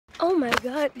Oh my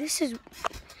god, this is...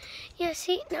 Yeah,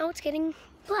 see, now it's getting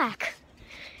black.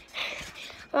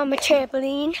 I'm on a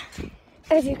trampoline,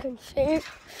 as you can see.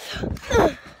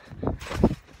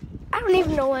 I don't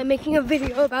even know why I'm making a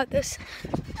video about this.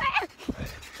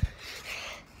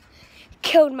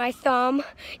 Killed my thumb.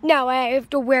 Now I have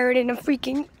to wear it in a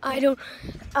freaking...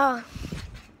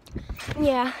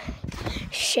 Yeah.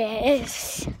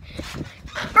 Shit.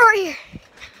 I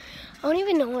don't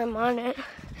even know why I'm on it.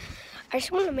 I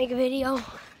just want to make a video.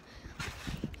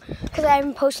 Because I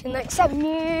haven't posted in like 7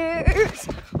 years.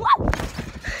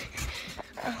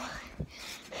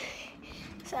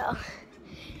 So,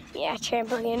 yeah,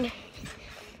 trampoline.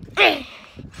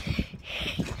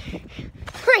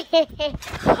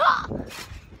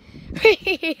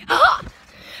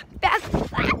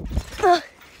 Backflip.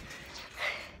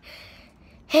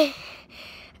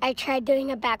 I tried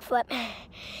doing a backflip.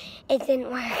 It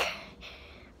didn't work.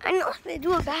 I know how to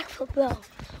do a backflip though.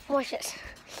 Watch this.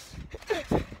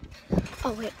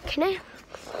 Oh wait, can I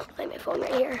lay my phone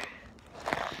right here?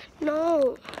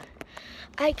 No,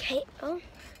 I can't. Oh,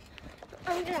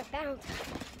 I'm gonna bounce.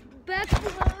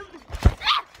 Backflip.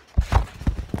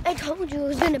 I told you it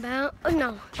was gonna bounce. Oh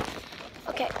no.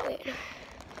 Okay, wait.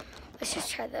 Let's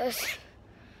just try this.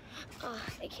 Oh,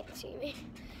 they can't see me.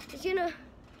 It's gonna.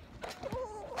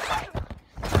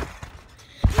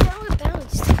 Now it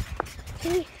bounced.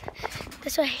 See?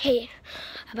 That's what I hate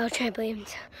about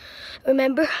trampolines.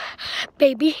 Remember,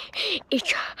 baby,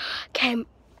 it can.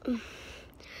 You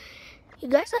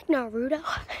guys like Naruto?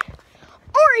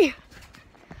 Ori!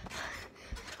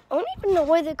 I don't even know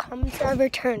why the comments are ever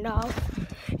turned off.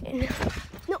 And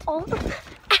no, all the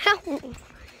ow,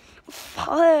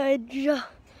 fudge,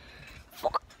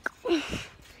 fuck.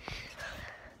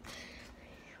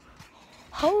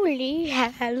 Holy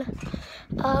hell.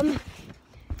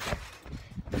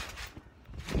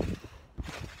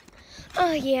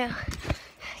 Oh yeah,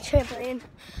 trampoline.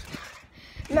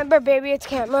 Remember, baby, it's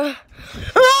camera.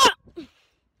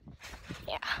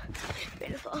 Yeah,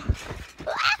 beautiful.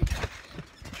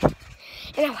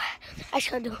 And now I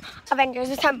shall do Avengers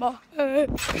Assemble. Ow!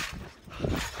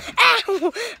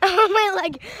 Ow, my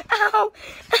leg. Ow!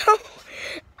 Ow!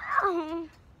 Ow!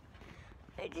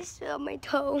 I just felt my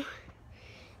toe.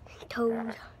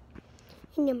 Toes.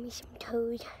 You know me some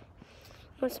toes.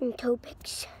 Want some toe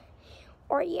pics?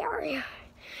 Or yari.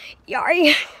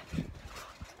 Yari.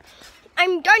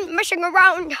 I'm done messing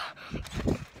around.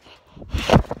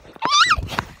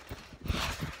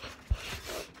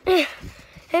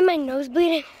 And my nose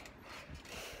bleeding.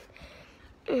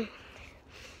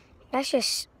 That's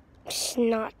just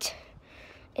snot.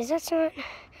 Is that snot?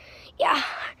 Yeah.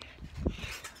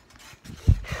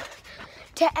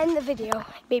 To end the video,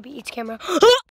 baby eats camera.